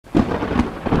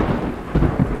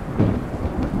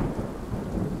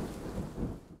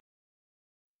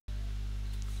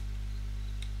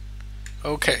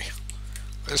Okay,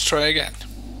 let's try again.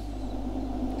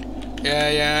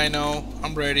 Yeah, I know.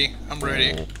 I'm ready.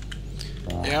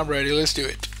 Yeah, I'm ready. Let's do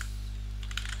it.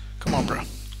 Come on, bro.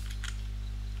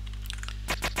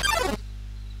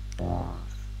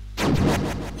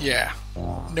 Yeah,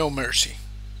 no mercy.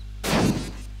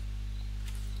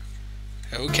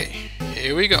 Okay,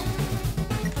 here we go.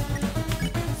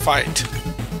 Fight.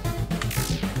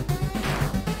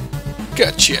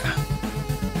 Gotcha.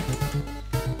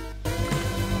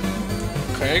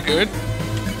 Okay, good.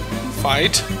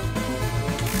 Fight.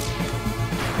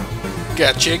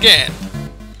 Gotcha again.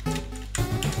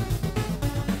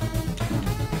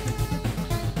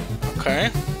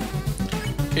 Okay.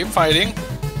 Keep fighting.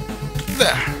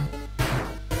 There.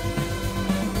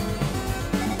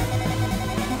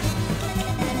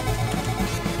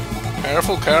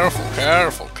 Careful, careful,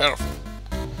 careful, careful.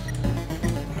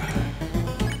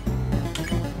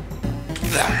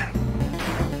 There.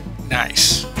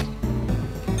 Nice.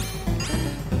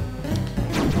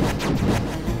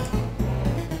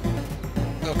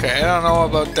 Okay, I don't know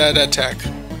about that attack.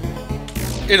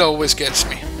 It always gets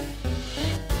me.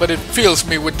 But it fills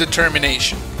me with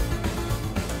determination.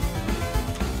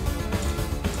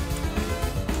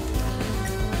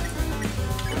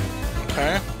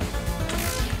 Okay.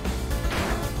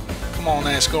 Come on,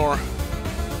 Asgore.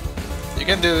 You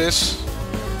can do this.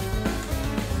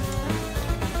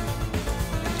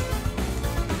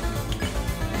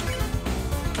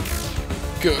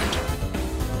 Good.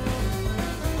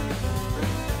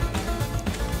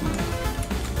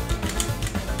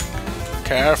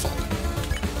 Careful.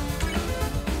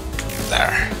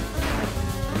 There.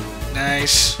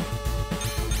 Nice.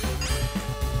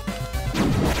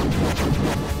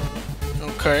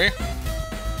 Okay.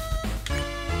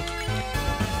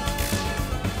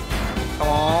 Come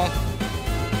on.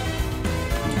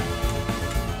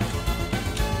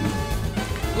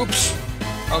 Oops.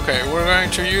 Okay, we're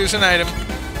going to use an item.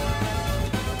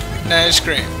 Nice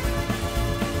cream.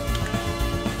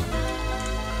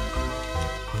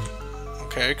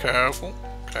 Okay, careful.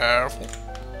 Careful.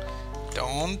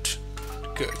 Don't.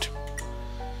 Good.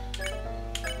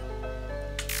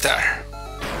 There.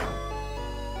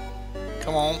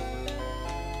 Come on.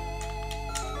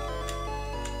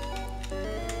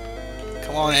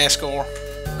 Come on, Asgore.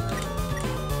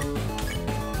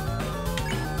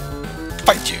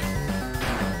 Fight you.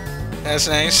 That's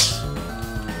nice.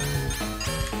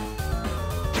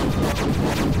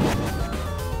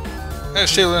 I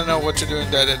still don't know what to do in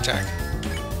that attack.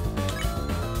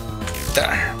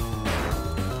 There.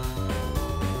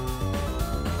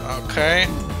 Okay.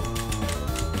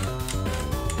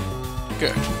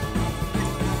 Good.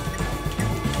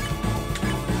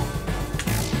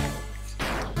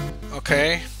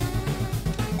 Okay.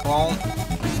 Come on.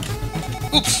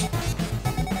 Oops.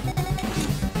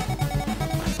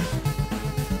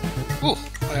 Ooh,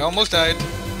 I almost died.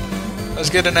 Let's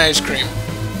get an ice cream.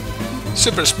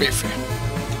 Super spiffy.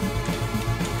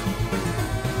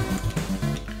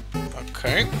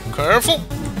 Okay, careful.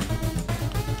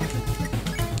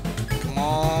 Come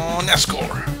on,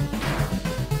 Asgore.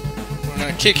 We're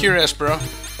gonna kick your ass, bro.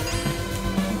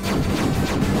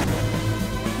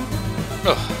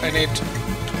 Oh, I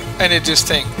need this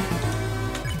thing.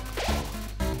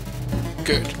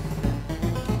 Good.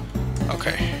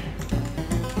 Okay.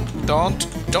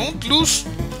 Don't lose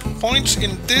points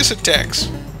in these attacks.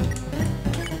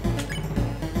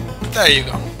 There you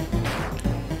go.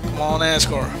 Come on,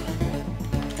 Asgore.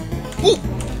 Woo!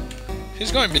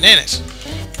 He's going bananas.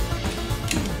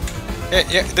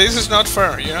 Yeah, this is not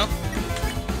fair, you know?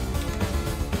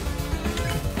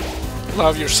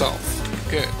 Love yourself.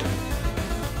 Good.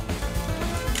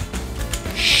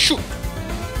 Shoot!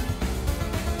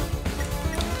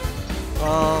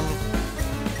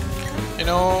 You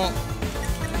know...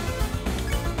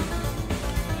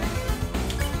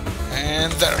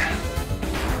 And there.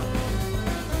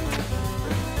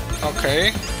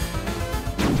 Okay.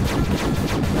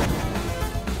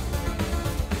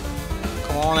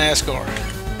 Come on, Asgore.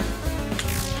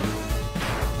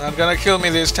 Not gonna kill me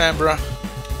this time, bruh.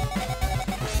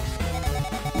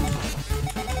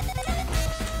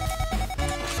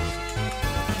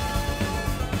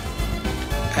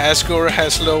 Asgore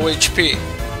has low HP.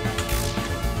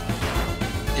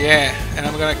 Yeah, and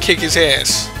I'm gonna kick his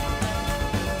ass.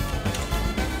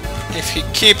 If he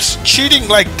keeps cheating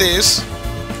like this...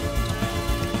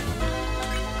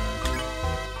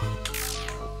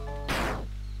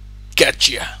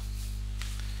 Gotcha.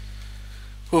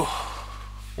 Ooh,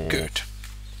 good.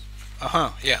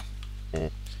 Yeah.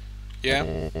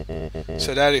 Yeah.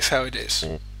 So that is how it is.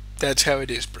 That's how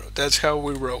it is, bro. That's how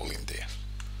we roll in there.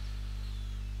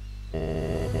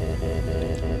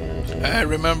 I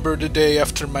remember the day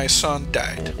after my son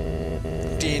died.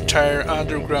 The entire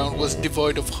underground was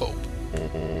devoid of hope.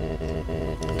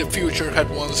 The future had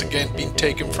once again been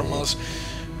taken from us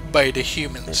by the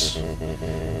humans.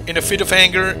 In a fit of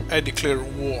anger, I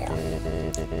declared war.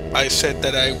 I said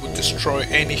that I would destroy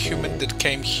any human that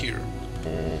came here.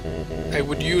 I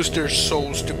would use their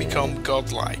souls to become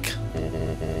godlike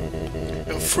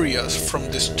and free us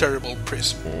from this terrible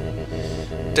prison.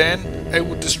 Then I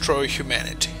would destroy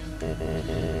humanity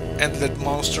and let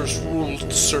monsters rule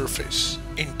the surface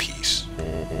in peace.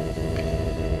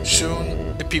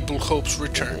 Soon the people's hopes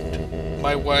returned.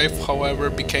 My wife, however,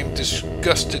 became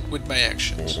disgusted with my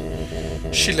actions.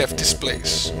 She left this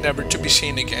place, never to be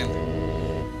seen again.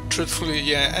 Truthfully,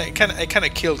 yeah, I kinda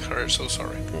killed her, so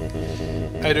sorry.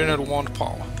 I do not want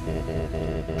power.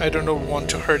 I do not want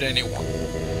to hurt anyone.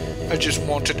 I just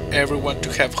wanted everyone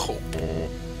to have hope.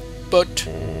 But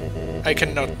I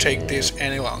cannot take this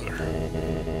any longer.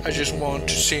 I just want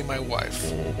to see my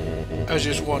wife. I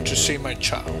just want to see my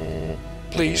child.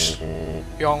 Please,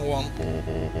 young one,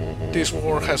 this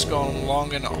war has gone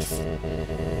long enough.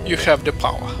 You have the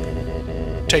power.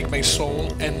 Take my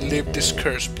soul and leave this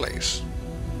cursed place.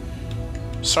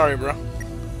 Sorry, bro.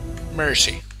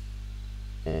 Mercy.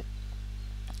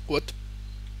 What?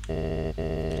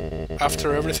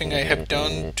 After everything I have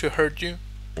done to hurt you,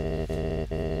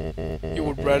 you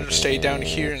would rather stay down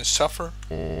here and suffer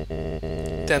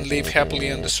than live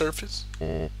happily on the surface?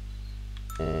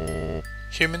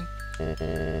 Human,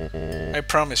 I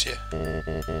promise you,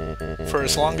 for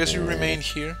as long as you remain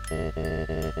here,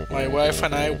 my wife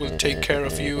and I will take care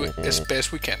of you as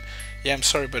best we can. Yeah, I'm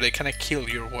sorry, but I cannot kill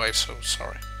your wife, so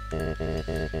sorry.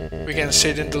 We can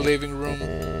sit in the living room,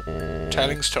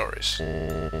 telling stories,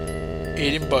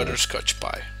 eating butterscotch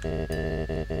pie.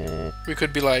 We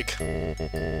could be like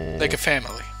a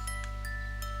family.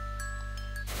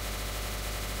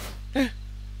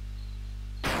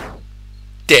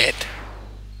 Dead.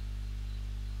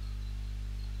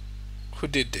 Who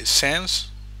did this? Sans?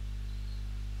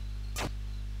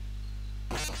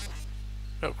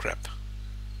 Oh crap.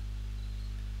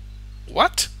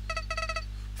 What?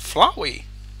 Flowey?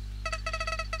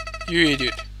 You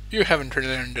idiot. You haven't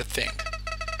learned a thing.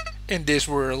 In this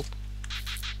world,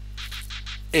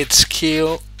 it's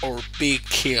kill or be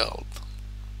killed.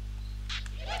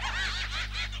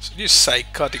 So you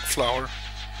psychotic flower.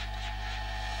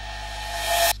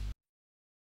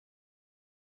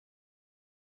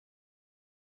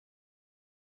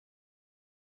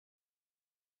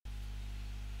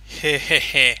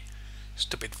 Hehehe,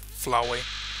 stupid Flowey.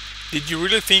 Did you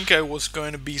really think I was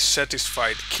going to be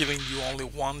satisfied killing you only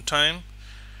one time?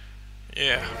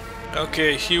 Yeah.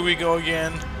 Okay, here we go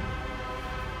again.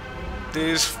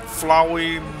 This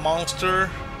Flowey monster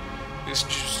is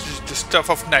just the stuff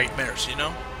of nightmares, you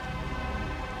know?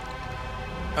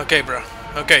 Okay, bro.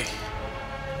 Okay.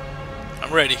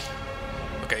 I'm ready.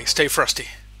 Okay, stay frosty.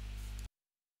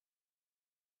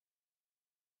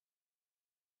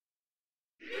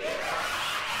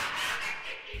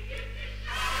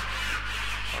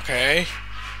 Okay.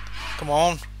 Come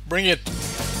on, bring it.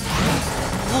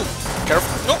 Ooh,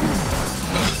 careful. No.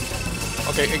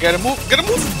 Okay, I gotta move. Gotta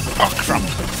move. Oh crap.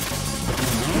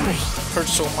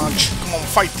 Hurts so much. Come on,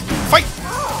 fight. Fight.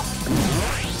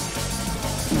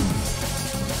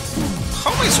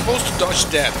 How am I supposed to dodge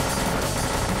that?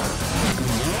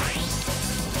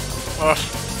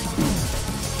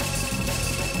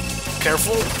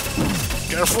 Careful.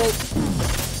 Careful.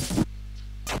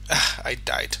 I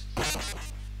died.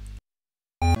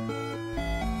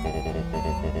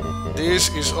 This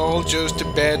is all just a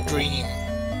bad dream.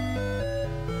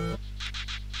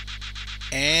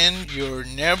 And you're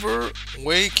never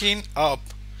waking up.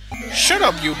 Shut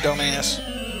up, you dumbass.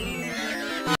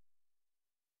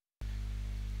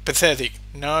 Pathetic.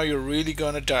 Now you're really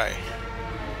gonna die.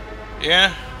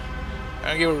 Yeah? I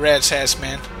don't give a rat's ass,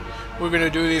 man. We're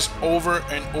gonna do this over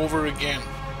and over again.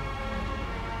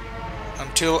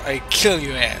 Until I kill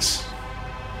your ass.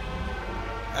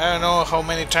 I don't know how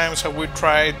many times have we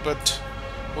tried, but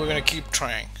we're gonna keep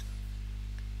trying.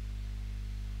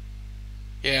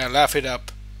 Yeah, laugh it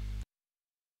up.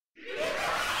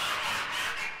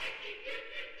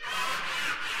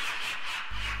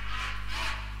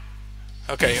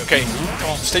 Okay, okay. Come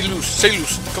on, stay loose, stay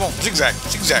loose. Come on, zigzag,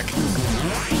 zigzag.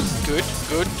 Good,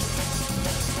 good.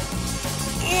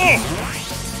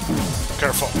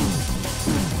 Careful.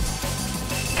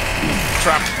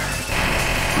 Trap.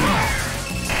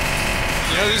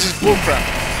 You know, this is bullcrap.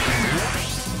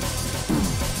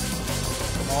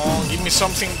 Come on, give me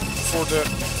something for the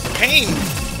pain.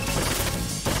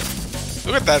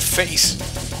 Look at that face.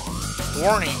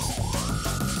 Warning.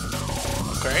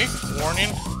 Okay,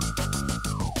 warning.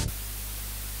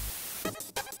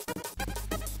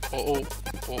 Uh-oh.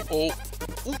 Uh-oh.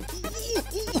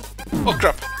 Oh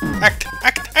crap! Act!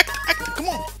 Come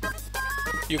on!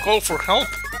 You call for help?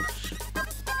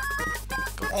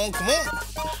 Come on!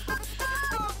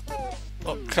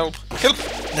 Oh, help!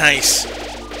 Nice!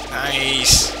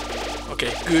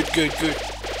 Okay, good.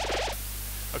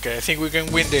 Okay, I think we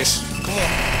can win this. Come on!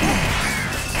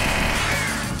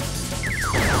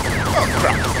 Oh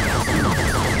crap!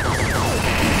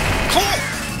 Come on!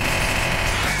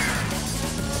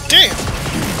 Damn!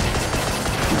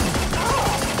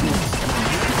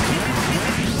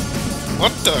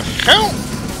 What the hell?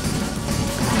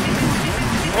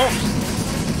 Oh!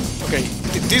 Okay,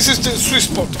 this is the sweet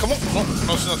spot. Come on!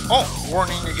 No, it's not. Oh,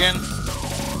 warning again.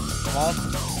 Come on.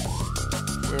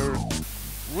 We're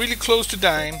really close to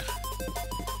dying.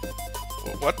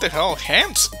 What the hell?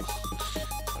 Hands?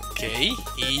 Okay,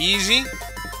 easy.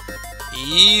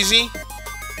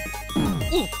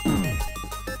 Ooh.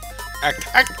 Act.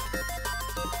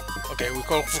 Okay, we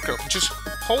call for help. Just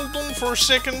hold on for a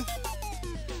second.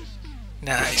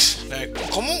 Nice.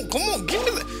 Come on, give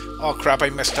me the... Oh crap, I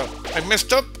messed up.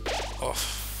 Oh.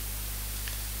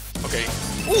 Okay.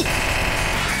 Ooh.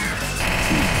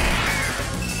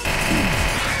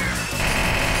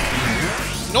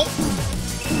 Nope.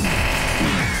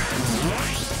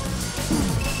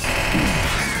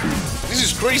 This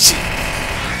is crazy.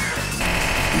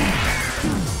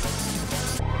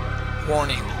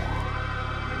 Warning.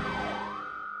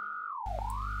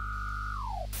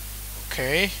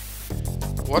 Okay.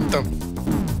 What the?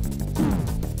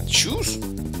 Choose?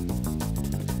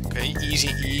 Okay,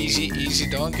 easy.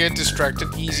 Don't get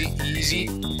distracted. Easy.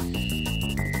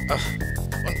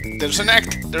 There's an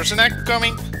act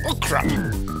coming. Oh crap!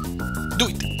 Do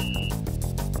it.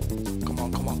 Come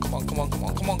on.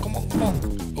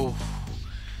 Oh.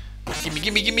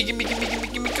 Gimme.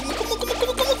 Come on.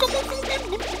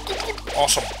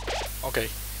 Awesome. Okay.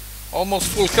 Almost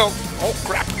full health. Oh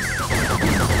crap.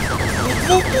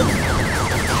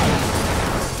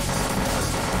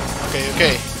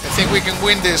 Okay. I think we can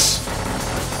win this.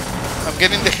 I'm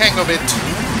getting the hang of it.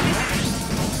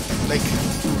 Like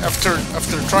after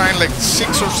trying like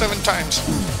 6 or 7 times.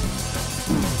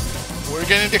 We're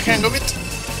getting the hang of it.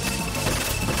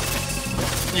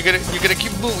 You gotta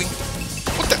keep moving.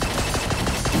 What the?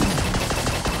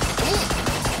 Come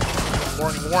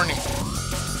on. Warning.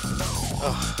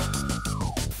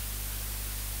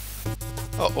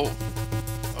 Uh-oh.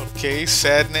 Okay,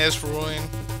 sadness, ruin,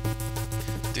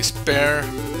 despair,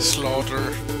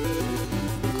 slaughter.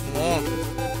 Come on,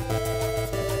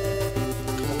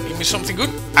 give me something good.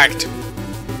 Act.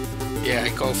 Yeah, I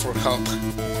call for help.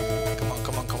 Come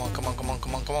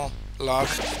on. Love,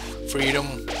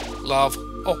 freedom, love.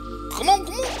 Oh, come on.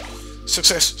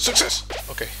 Success.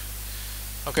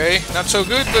 Okay, not so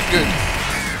good, but good.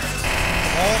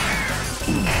 Come on.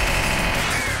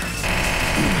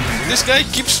 This guy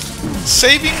keeps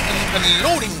saving and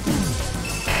loading.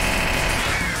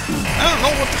 I don't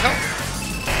know what the hell.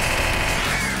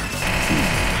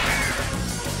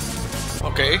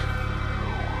 Okay.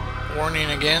 Warning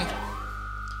again.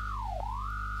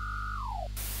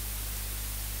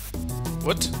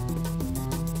 What?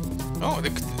 Oh, the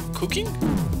cooking?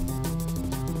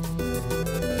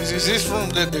 Is this from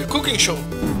the cooking show?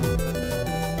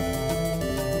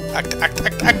 Act.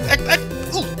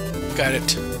 Ooh, got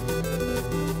it.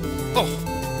 Oh.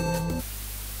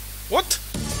 What?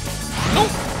 No.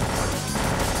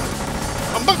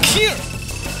 I'm back here.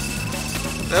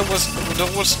 That was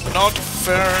not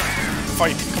fair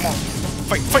fight. Come on.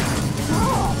 Fight.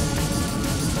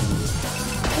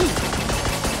 Ooh.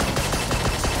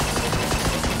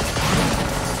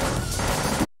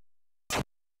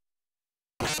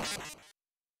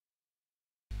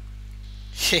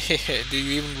 Do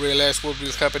you even realize what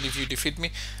will happen if you defeat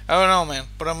me? I don't know, man,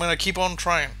 but I'm gonna keep on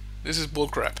trying. This is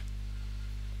bullcrap.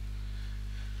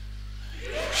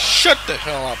 Shut the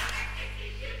hell up.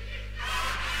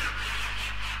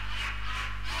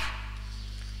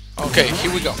 Okay,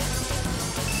 here we go.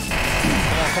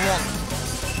 Come on.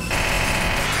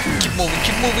 Keep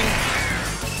moving.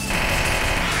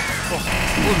 Oh,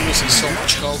 we're losing so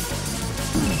much health.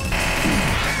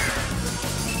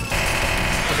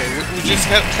 Okay, we just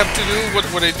have to do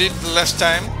what I did the last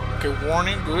time. Okay,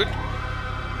 warning, good.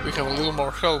 We have a little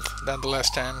more health than the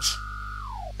last times.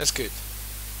 That's good.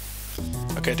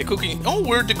 Okay, the cooking... Oh,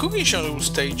 we're at the cooking show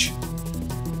stage.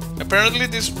 Apparently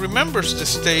this remembers the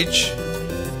stage.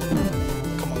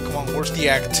 Come on, where's the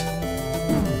act?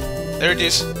 There it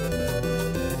is.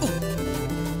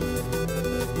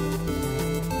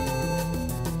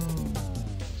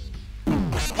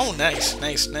 nice,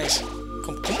 nice, nice.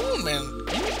 Come on, man.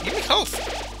 Give me health.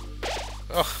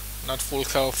 Oh, not full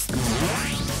health.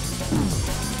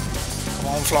 Come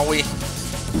on, Flowey.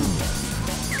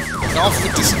 Enough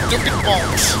with these stupid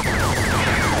bombs.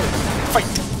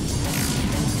 Fight.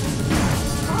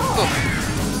 Oh.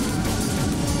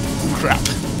 Crap.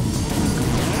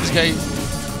 This guy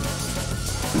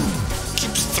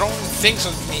keeps throwing things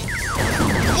at me.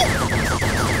 Come on.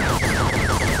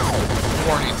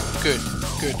 Warning. Good.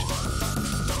 Good.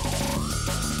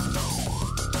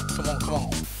 Come on, come on.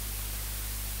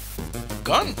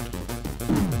 Gun.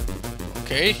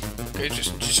 Okay. Okay,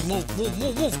 just move.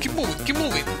 Keep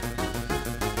moving.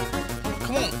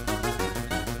 Come on.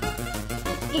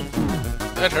 Ooh,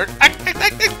 that hurt.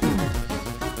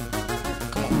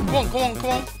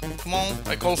 Come on.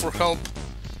 I call for help.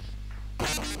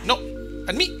 No,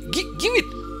 and me. Give it.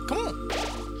 Come on.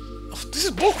 Oh, this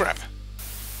is bullcrap.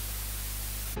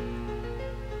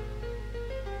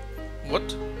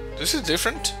 What? This is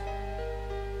different.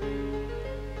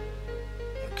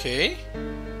 Okay.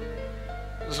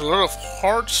 There's a lot of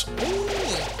hearts. Ooh.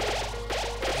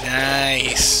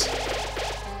 Nice.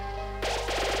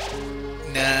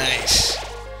 Nice.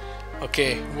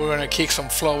 Okay, we're gonna kick some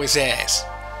Flowey's ass.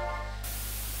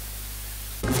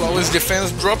 Flowey's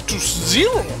defense dropped to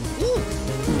 0. Ooh.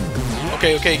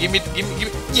 Okay, give me.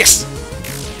 Yes.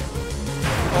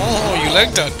 Oh, you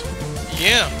like that?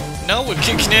 Yeah. Now we're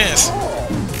kicking ass.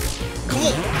 Come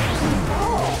on.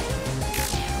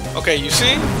 Okay, you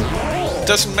see?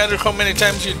 Doesn't matter how many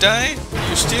times you die,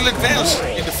 you still advance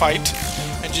in the fight,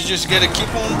 and you just gotta keep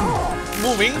on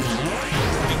moving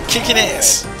and kicking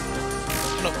ass.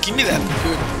 No, give me that.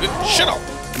 Good. Shut up.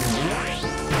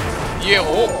 Yeah.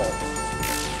 Oh.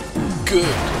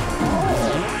 Good.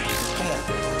 Come on.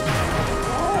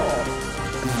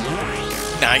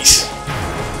 Nice.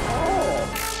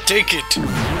 Take it.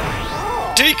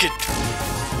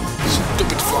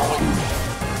 Stupid Flowey.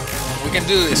 We can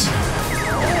do this.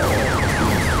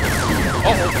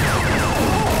 Uh-oh.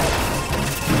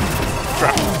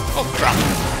 Crap. Oh, crap.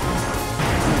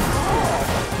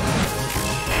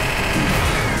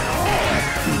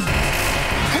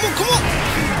 Come on.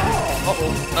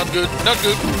 Uh-oh. Not good.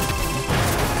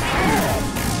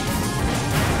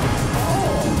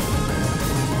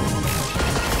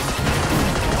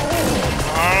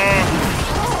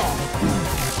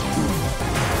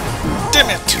 Damn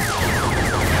it.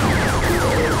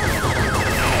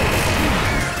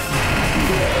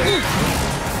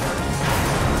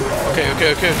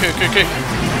 Okay.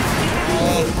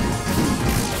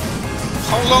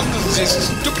 How long is this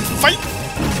stupid fight?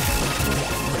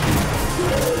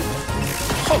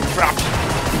 Oh crap!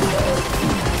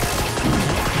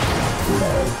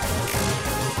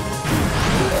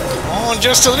 Come on,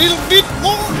 just a little bit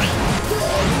more!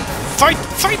 Fight!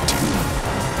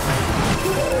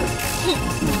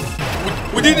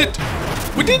 We did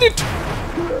it!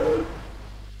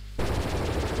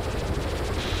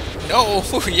 No,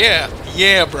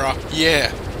 yeah, bro,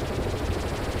 yeah.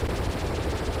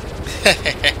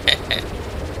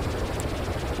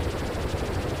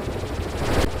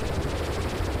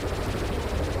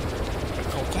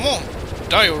 Oh, come on,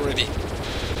 die already.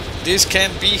 This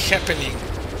can't be happening.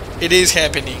 It is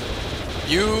happening.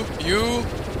 You,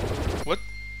 what?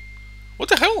 What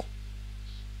the hell?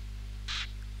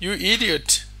 You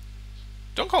idiot.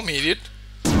 Don't call me idiot.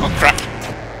 Oh crap.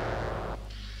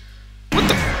 What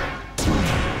the?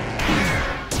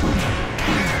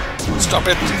 Stop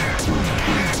it.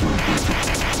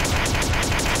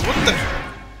 What the?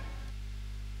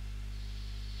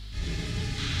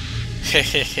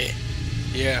 Hehehe.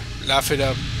 Yeah, laugh it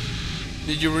up.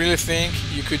 Did you really think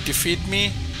you could defeat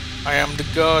me? I am the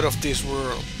god of this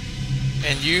world.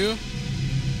 And you're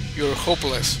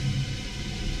hopeless.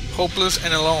 Hopeless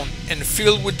and alone, and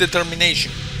filled with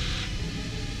determination.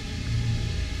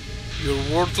 Your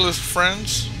worthless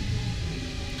friends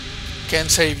can't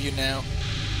save you now.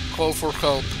 Call for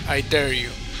help, I dare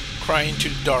you. Cry into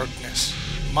the darkness.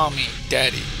 Mommy,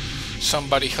 Daddy,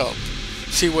 somebody help.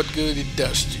 See what good it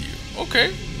does to you.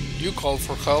 Okay, you call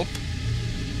for help.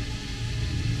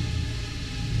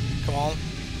 Come on.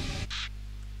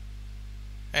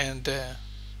 And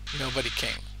nobody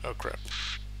came. Oh crap.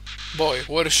 Boy,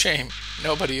 what a shame.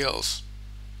 Nobody else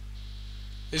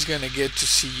is gonna get to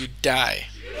see you die.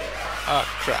 Oh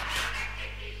crap.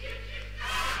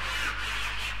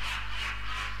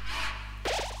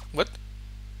 What?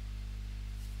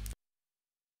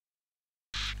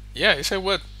 Yeah, you said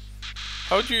what?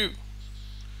 How'd you...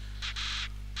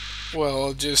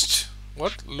 Well, just...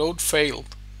 What? Load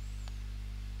failed.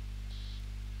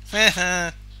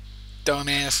 Haha.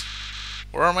 Dumbass.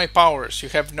 Where are my powers? You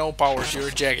have no powers, you're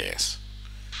a jackass.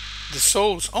 The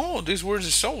souls. Oh, these were the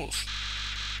souls.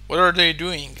 What are they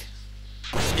doing?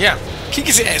 Yeah, kick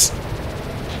his ass.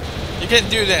 You can't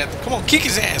do that. Come on, kick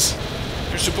his ass.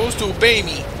 You're supposed to obey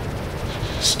me.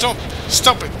 Stop.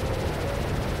 Stop it.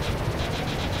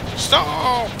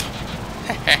 Stop.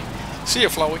 See ya,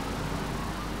 Flowey.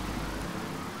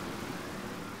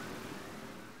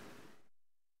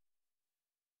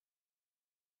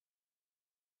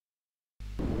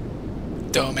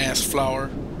 Dumbass flower.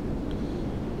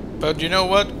 But you know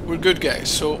what? We're good guys,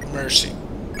 so mercy.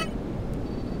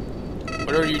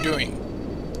 What are you doing?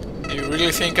 Do you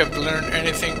really think I've learned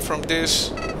anything from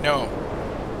this? No.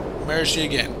 Mercy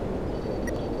again.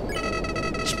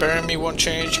 Sparing me won't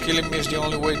change, killing me is the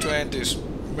only way to end this.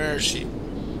 Mercy.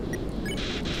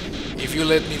 If you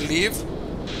let me leave,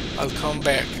 I'll come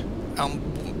back. I'll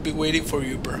be waiting for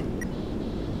you, bro.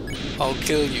 I'll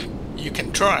kill you. You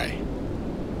can try.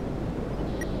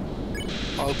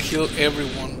 I'll kill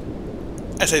everyone.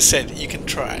 As I said, you can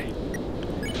try.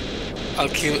 I'll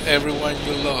kill everyone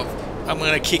you love. I'm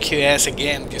gonna kick your ass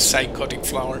again, you psychotic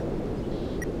flower.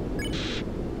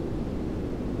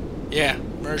 Yeah,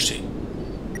 mercy.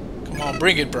 Come on,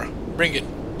 bring it, bro. Bring it.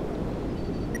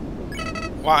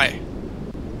 Why?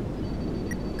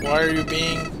 Why are you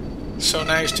being so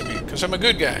nice to me? Because I'm a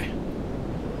good guy.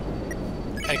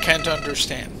 I can't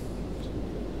understand.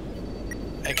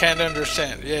 I can't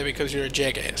understand. Yeah, because you're a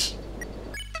jackass.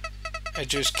 I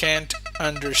just can't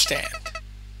understand.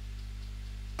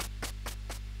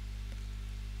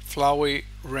 Flowey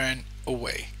ran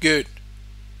away. Good.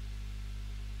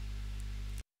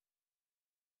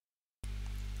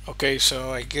 Okay,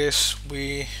 so I guess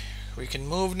we can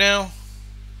move now.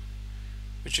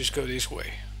 We just go this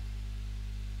way.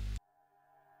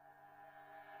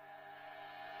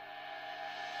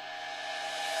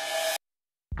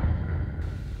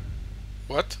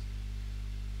 What?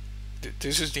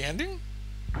 This is the ending?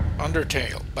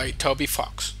 Undertale by Toby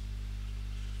Fox.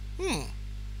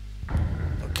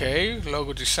 Okay,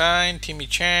 logo design, Timmy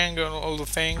Chang, all the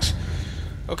things.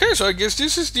 Okay, so I guess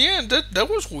this is the end. That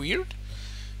was weird.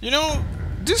 You know,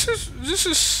 this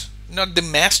is not the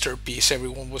masterpiece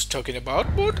everyone was talking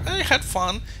about, but I had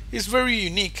fun. It's very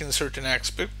unique in certain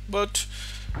aspects, but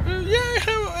yeah,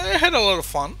 I had a lot of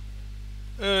fun.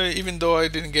 Even though I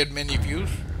didn't get many views.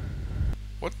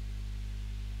 What?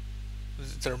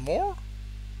 Is there more?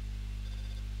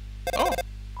 Oh,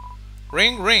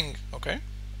 ring. Okay.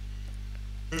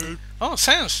 Oh,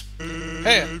 Sans.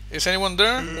 Hey, is anyone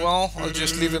there? Well, I'll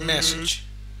just leave a message.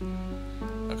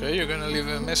 Okay, you're gonna leave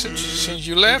a message. Since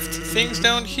you left, things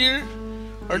down here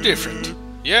are different.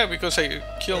 Yeah, because I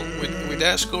killed with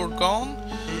Asgore gone,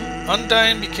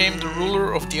 Undyne became the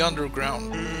ruler of the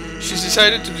underground. She's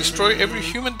decided to destroy every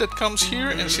human that comes here,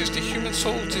 and since the human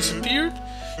soul disappeared,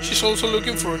 she's also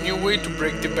looking for a new way to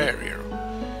break the barrier.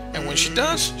 And when she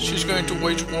does, she's going to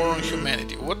wage war on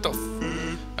humanity. What the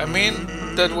I mean,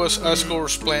 that was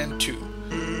Asgore's plan too,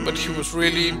 but he was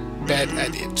really bad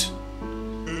at it.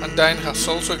 Undyne has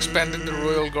also expanded the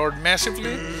Royal Guard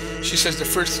massively. She says the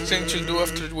first thing she'll do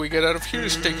after we get out of here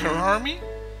is take her army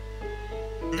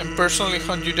and personally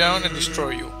hunt you down and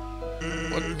destroy you.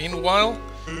 What? Meanwhile,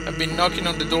 I've been knocking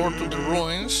on the door to the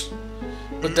ruins,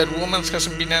 but that woman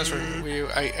hasn't been answering.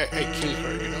 I killed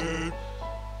her, you know.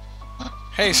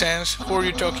 Hey Sans, who are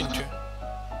you talking to?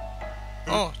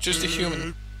 Oh, just a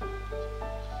human.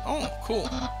 Oh, cool.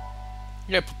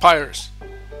 Yeah, papyrus.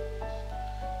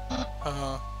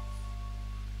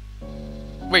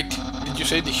 Wait, did you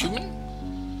say the human?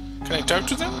 Can I talk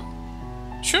to them?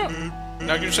 Sure,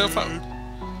 knock yourself out.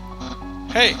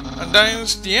 Hey,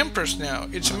 Undyne's the Empress now,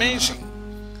 it's amazing.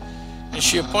 And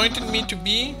she appointed me to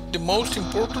be the most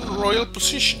important royal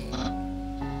position.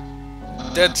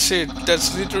 That's it,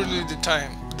 that's literally the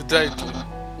title.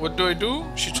 What do I do?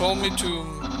 She told me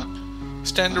to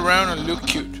stand around and look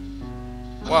cute.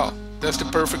 Wow, that's the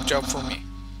perfect job for me.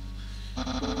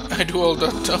 I do all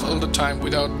the time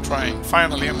without trying.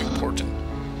 Finally, I'm important.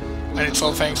 And it's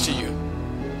all thanks to you.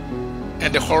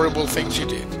 And the horrible things you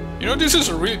did. You know, this is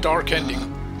a really dark ending.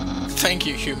 Thank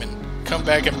you, human. Come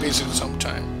back and visit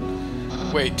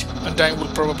sometime. Wait, Undyne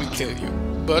will probably kill you.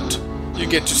 But you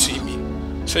get to see me.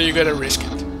 So you gotta risk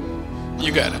it.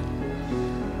 You gotta.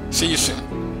 See you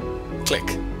soon.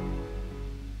 Click.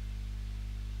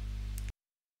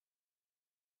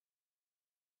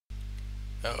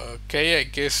 Okay, I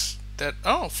guess that...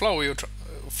 Oh,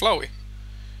 Flowey.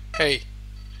 Hey,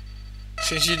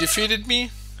 since you defeated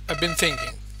me, I've been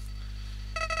thinking.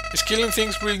 Is killing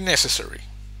things really necessary?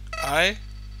 I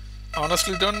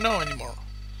honestly don't know anymore.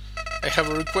 I have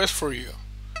a request for you.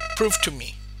 Prove to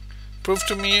me Prove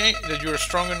to me that you are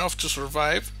strong enough to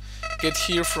survive. Get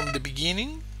here from the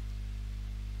beginning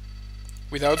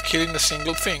without killing a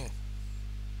single thing.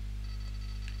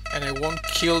 And I won't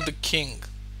kill the king.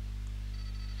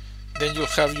 Then you'll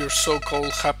have your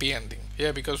so-called happy ending.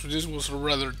 Yeah, because this was a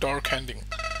rather dark ending.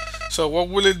 So what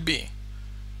will it be?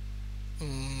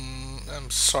 I'm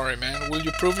sorry, man. Will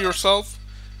you prove yourself?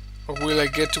 Or will I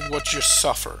get to watch you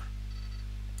suffer?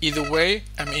 Either way,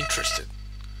 I'm interested.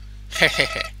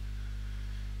 Hehehe.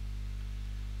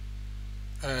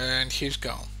 And he's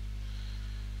gone.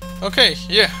 Okay,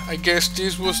 yeah, I guess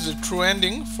this was the true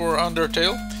ending for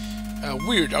Undertale. A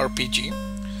weird RPG.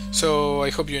 So I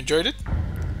hope you enjoyed it.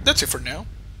 That's it for now.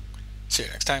 See you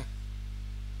next time.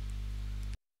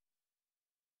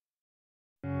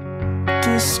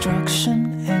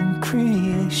 Destruction and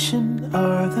creation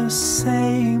are the same.